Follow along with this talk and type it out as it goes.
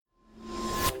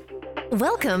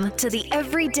Welcome to the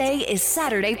Everyday is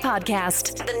Saturday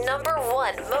podcast, the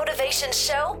 #1 motivation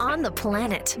show on the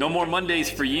planet. No more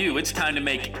Mondays for you. It's time to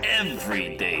make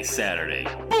every day Saturday.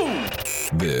 Boom!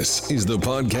 This is the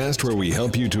podcast where we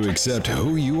help you to accept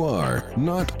who you are,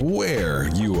 not where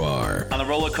you are. On the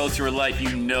roller coaster of life,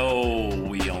 you know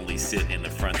we only sit in the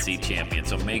front seat, champion.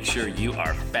 So make sure you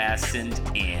are fastened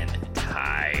in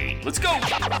tight. Let's go!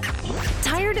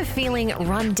 Tired of feeling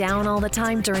run down all the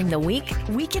time during the week?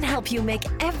 We can help you make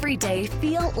every day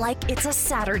feel like it's a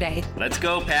Saturday. Let's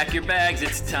go, pack your bags.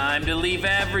 It's time to leave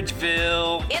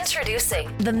Averageville.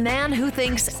 Introducing the man who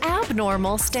thinks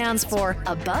abnormal stands for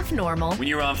above normal. When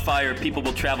you're on fire, people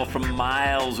will travel from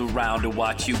miles around to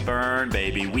watch you burn,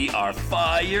 baby. We are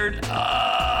fired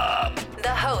up. The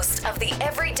host of the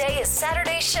Everyday is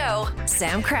Saturday show,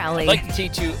 Sam Crowley. I'd like to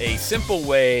teach you a simple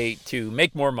way to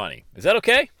make more money. Is that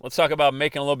okay? Let's talk about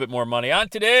making a little bit more money on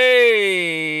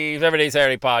today's Everyday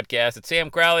Saturday podcast. It's Sam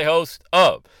Crowley, host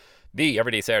of the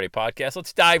Everyday Saturday podcast.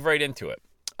 Let's dive right into it.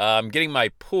 I'm getting my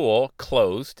pool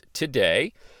closed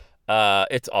today.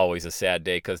 It's always a sad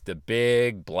day because the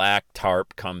big black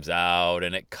tarp comes out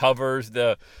and it covers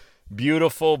the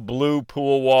beautiful blue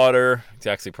pool water. It's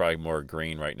actually probably more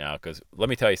green right now because let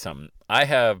me tell you something. I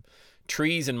have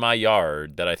trees in my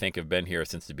yard that I think have been here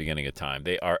since the beginning of time.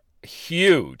 They are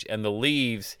huge, and the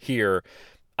leaves here,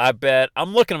 I bet,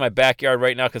 I'm looking at my backyard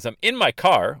right now because I'm in my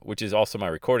car, which is also my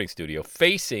recording studio,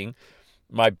 facing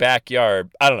my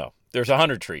backyard. I don't know. There's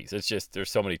 100 trees. It's just, there's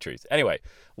so many trees. Anyway,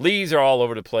 leaves are all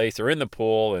over the place. They're in the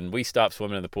pool, and we stopped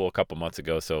swimming in the pool a couple months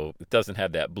ago, so it doesn't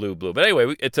have that blue. But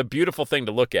anyway, it's a beautiful thing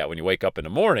to look at when you wake up in the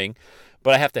morning,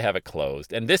 but I have to have it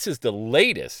closed. And this is the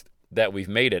latest that we've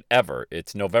made it ever.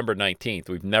 It's November 19th.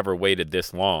 We've never waited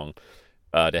this long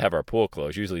to have our pool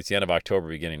closed. Usually it's the end of October,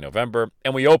 beginning November,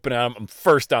 and we open it. I'm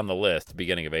first on the list,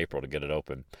 beginning of April, to get it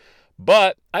open.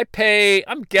 But I pay,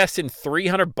 I'm guessing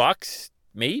 $300,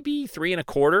 maybe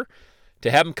 $325,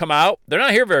 to have them come out. They're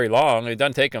not here very long. It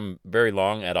doesn't take them very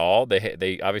long at all.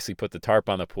 They obviously put the tarp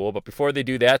on the pool, but before they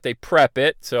do that, they prep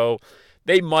it. So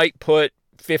they might put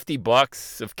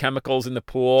 $50 of chemicals in the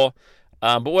pool.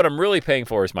 But what I'm really paying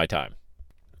for is my time.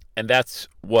 And that's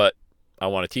what I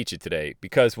want to teach you today.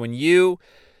 Because when you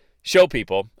show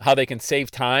people how they can save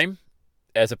time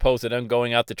as opposed to them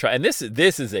going out to try, and this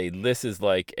is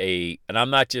like a, and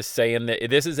I'm not just saying that,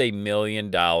 this is $1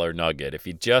 million nugget. If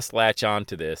you just latch on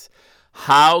to this,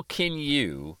 how can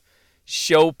you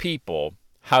show people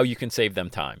how you can save them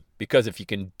time? Because if you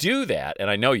can do that, and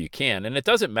I know you can, and it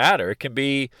doesn't matter, it can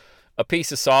be a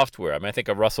piece of software. I mean, I think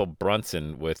of Russell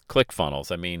Brunson with ClickFunnels.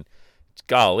 I mean,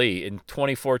 golly, in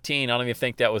 2014, I don't even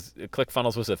think that was,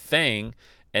 ClickFunnels was a thing,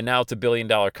 and now it's $1 billion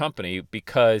company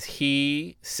because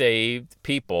he saved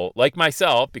people like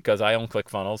myself, because I own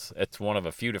ClickFunnels. It's one of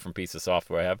a few different pieces of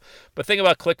software I have. But think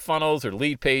about ClickFunnels or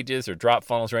Lead Pages or Drop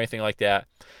Funnels or anything like that.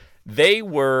 They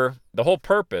were, the whole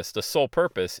purpose, the sole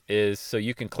purpose is so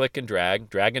you can click and drag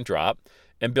and drop,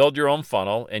 and build your own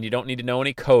funnel, and you don't need to know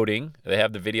any coding. They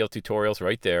have the video tutorials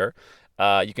right there.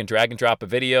 You can drag and drop a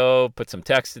video, put some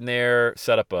text in there,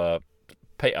 set up a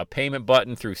payment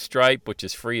button through Stripe, which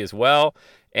is free as well,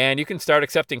 and you can start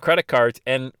accepting credit cards.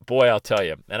 And boy, I'll tell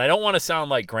you, and I don't want to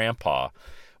sound like grandpa,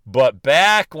 but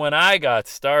back when I got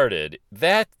started,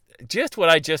 that just what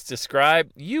I just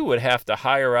described, you would have to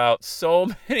hire out so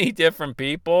many different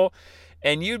people,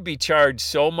 and you'd be charged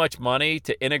so much money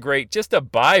to integrate just a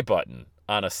buy button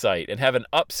on a site and have an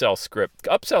upsell script.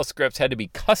 Upsell scripts had to be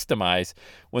customized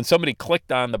when somebody clicked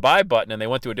on the buy button and they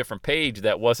went to a different page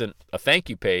that wasn't a thank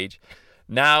you page.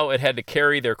 Now it had to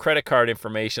carry their credit card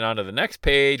information onto the next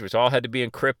page, which all had to be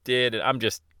encrypted.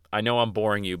 And I know I'm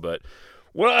boring you, but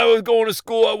when I was going to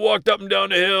school, I walked up and down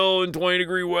the hill in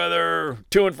 20-degree weather,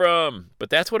 to and from. But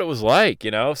that's what it was like,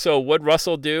 you know? So what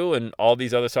Russell do and all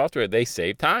these other software, they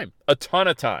save time, a ton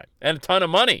of time, and a ton of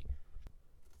money.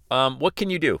 What can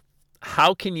you do?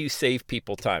 How can you save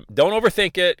people time? Don't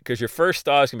overthink it, because your first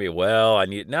thought is going to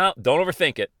be, no, don't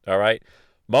overthink it, all right?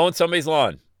 Mowing somebody's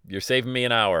lawn, you're saving me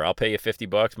an hour. I'll pay you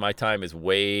 $50. My time is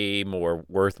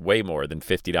worth way more than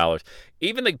 $50.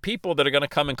 Even the people that are going to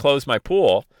come and close my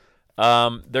pool,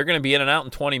 they're going to be in and out in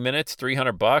 20 minutes,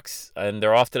 $300, and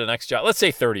they're off to the next job. Let's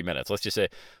say 30 minutes. Let's just say.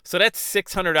 So that's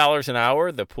 $600 an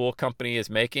hour the pool company is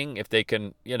making if they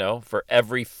can, for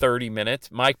every 30 minutes.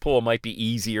 My pool might be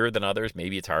easier than others.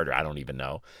 Maybe it's harder. I don't even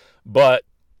know. But,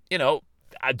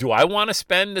 do I want to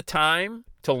spend the time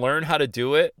to learn how to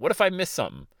do it? What if I miss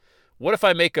something? What if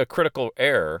I make a critical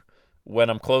error when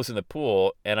I'm closing the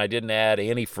pool and I didn't add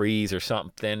antifreeze or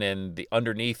something, and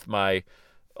underneath my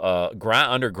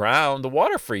underground, the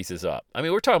water freezes up? I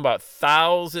mean, we're talking about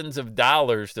thousands of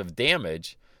dollars of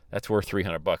damage That's worth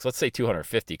 $300. Let's say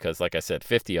 250 because, like I said,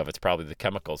 50 of it's probably the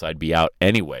chemicals. I'd be out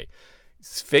anyway.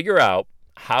 Figure out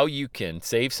how you can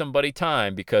save somebody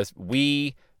time because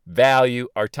we value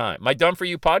our time. My Done For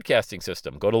You podcasting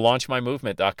system. Go to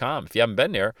launchmymovement.com. If you haven't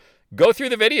been there, go through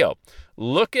the video.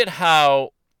 Look at how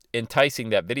enticing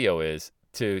that video is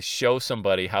to show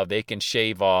somebody how they can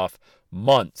shave off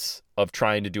months of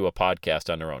trying to do a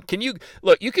podcast on their own.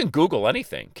 You can Google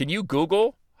anything. Can you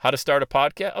Google how to start a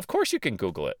podcast? Of course you can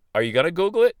Google it. Are you going to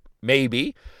Google it?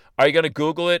 Maybe. Are you going to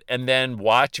Google it and then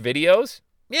watch videos?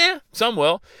 Yeah, some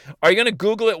will. Are you going to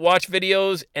Google it, watch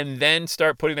videos, and then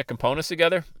start putting the components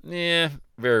together? Yeah,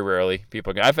 very rarely.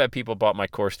 I've had people bought my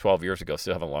course 12 years ago,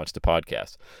 still haven't launched a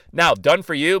podcast. Now, Done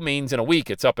For You means in a week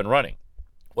it's up and running.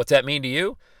 What's that mean to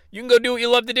you? You can go do what you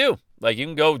love to do. Like, you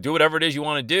can go do whatever it is you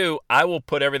want to do. I will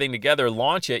put everything together,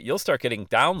 launch it. You'll start getting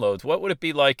downloads. What would it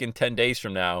be like in 10 days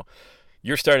from now?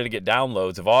 You're starting to get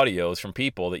downloads of audios from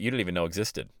people that you didn't even know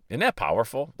existed. Isn't that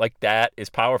powerful? Like, that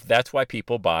is powerful. That's why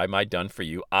people buy my Done For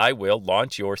You. I will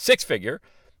launch your 6-figure.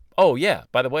 Oh, yeah,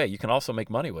 by the way, you can also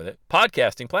make money with it.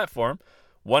 Podcasting platform,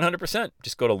 100%.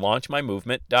 Just go to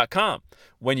launchmymovement.com.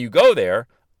 When you go there,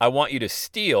 I want you to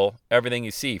steal everything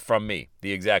you see from me.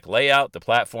 The exact layout, the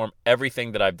platform,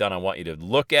 everything that I've done. I want you to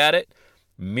look at it,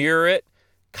 mirror it,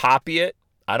 copy it.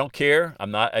 I don't care.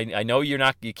 I know you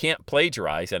can't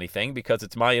plagiarize anything because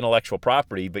it's my intellectual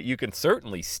property, but you can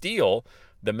certainly steal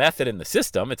the method in the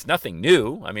system. It's nothing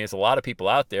new. I mean, there's a lot of people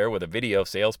out there with a video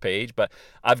sales page, but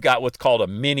I've got what's called a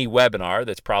mini webinar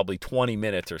that's probably 20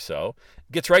 minutes or so.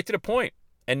 It gets right to the point.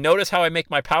 And notice how I make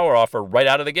my power offer right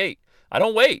out of the gate. I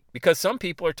don't wait because some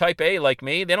people are type A like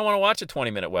me. They don't want to watch a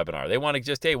 20-minute webinar. They want to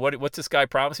just, hey, what's this guy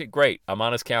promising? Great. I'm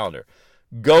on his calendar.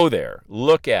 Go there,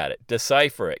 look at it,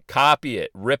 decipher it, copy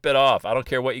it, rip it off. I don't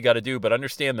care what you got to do, but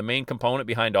understand the main component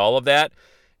behind all of that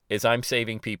is I'm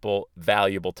saving people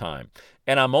valuable time.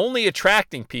 And I'm only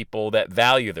attracting people that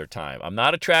value their time. I'm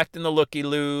not attracting the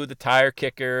looky-loo, the tire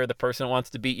kicker, the person who wants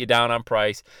to beat you down on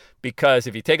price. Because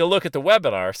if you take a look at the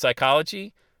webinar,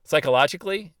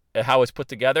 psychologically, how it's put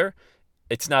together,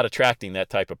 it's not attracting that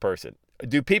type of person.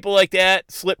 Do people like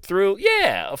that slip through?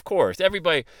 Yeah, of course.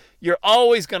 Everybody, you're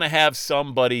always going to have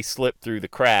somebody slip through the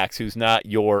cracks who's not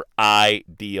your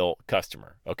ideal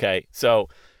customer, okay? So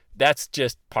that's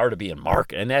just part of being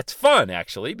marketing. And that's fun,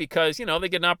 actually, because, they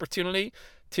get an opportunity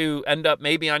to end up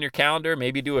maybe on your calendar,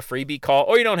 maybe do a freebie call,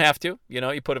 or you don't have to.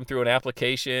 You put them through an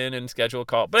application and schedule a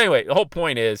call. But anyway, the whole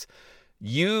point is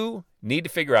you need to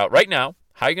figure out right now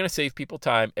how you're going to save people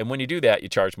time. And when you do that, you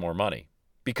charge more money.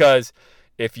 Because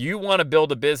if you want to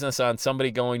build a business on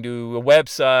somebody going to a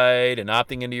website and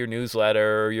opting into your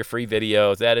newsletter or your free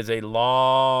videos, that is a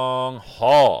long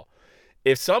haul.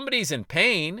 If somebody's in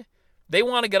pain, they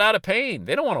want to get out of pain.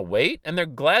 They don't want to wait, and they're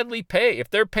gladly pay.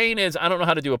 If their pain is, I don't know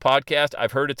how to do a podcast,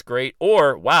 I've heard it's great,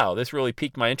 or, wow, this really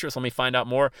piqued my interest, let me find out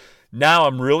more. Now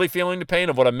I'm really feeling the pain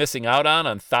of what I'm missing out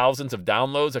on thousands of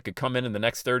downloads that could come in the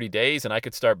next 30 days, and I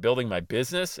could start building my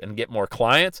business and get more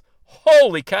clients.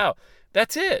 Holy cow,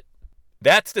 that's it.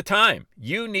 That's the time.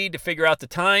 You need to figure out the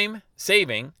time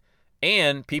saving,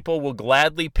 and people will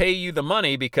gladly pay you the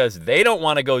money because they don't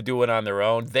want to go do it on their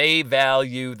own. They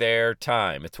value their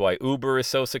time. It's why Uber is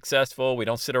so successful. We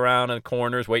don't sit around in the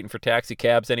corners waiting for taxi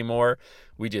cabs anymore.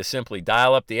 We just simply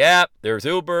dial up the app. There's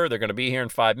Uber. They're going to be here in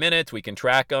 5 minutes. We can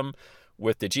track them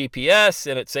with the GPS,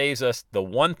 and it saves us the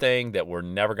one thing that we're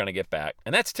never going to get back.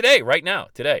 And that's today, right now,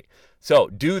 today. So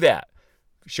do that.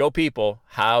 Show people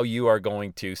how you are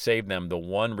going to save them the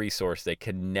one resource they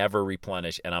can never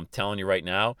replenish. And I'm telling you right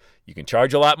now, you can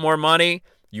charge a lot more money.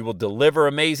 You will deliver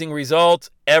amazing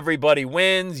results. Everybody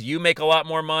wins. You make a lot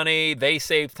more money. They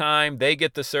save time. They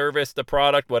get the service, the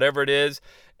product, whatever it is.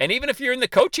 And even if you're in the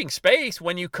coaching space,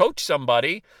 when you coach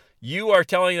somebody, you are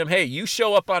telling them, hey, you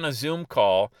show up on a Zoom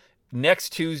call next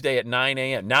Tuesday at 9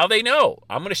 a.m. Now they know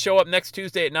I'm going to show up next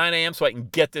Tuesday at 9 a.m. so I can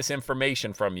get this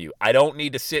information from you. I don't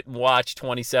need to sit and watch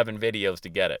 27 videos to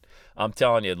get it. I'm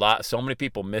telling you, so many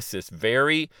people miss this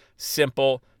very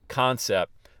simple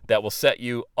concept that will set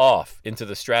you off into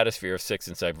the stratosphere of 6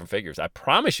 and 7 figures. I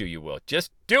promise you will.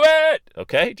 Just do it,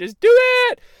 okay? Just do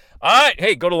it. All right,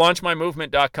 hey, go to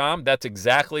launchmymovement.com. That's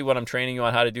exactly what I'm training you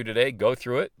on how to do today. Go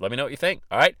through it. Let me know what you think.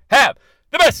 All right, have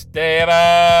the best day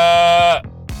ever.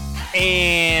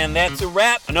 And that's a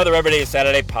wrap. Another Everyday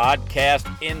Saturday podcast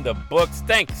in the books.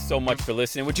 Thanks so much for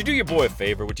listening. Would you do your boy a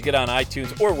favor? Would you get on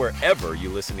iTunes or wherever you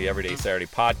listen to the Everyday Saturday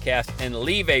podcast and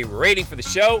leave a rating for the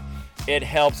show? It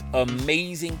helps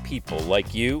amazing people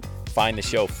like you find the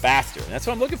show faster. And that's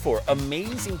what I'm looking for,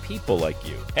 amazing people like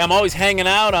you. Hey, I'm always hanging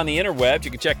out on the interwebs.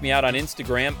 You can check me out on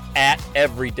Instagram at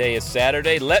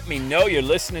EverydayIsSaturday. Let me know you're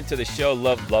listening to the show.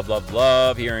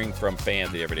 Love hearing from fans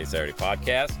of the Everyday Saturday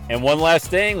podcast. And one last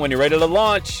thing, when you're ready to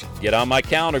launch, get on my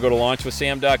calendar, go to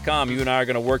launchwithsam.com. You and I are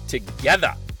going to work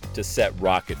together to set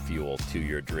rocket fuel to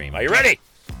your dream. Are you ready?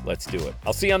 Let's do it.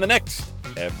 I'll see you on the next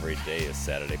Every Day is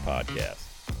Saturday podcast.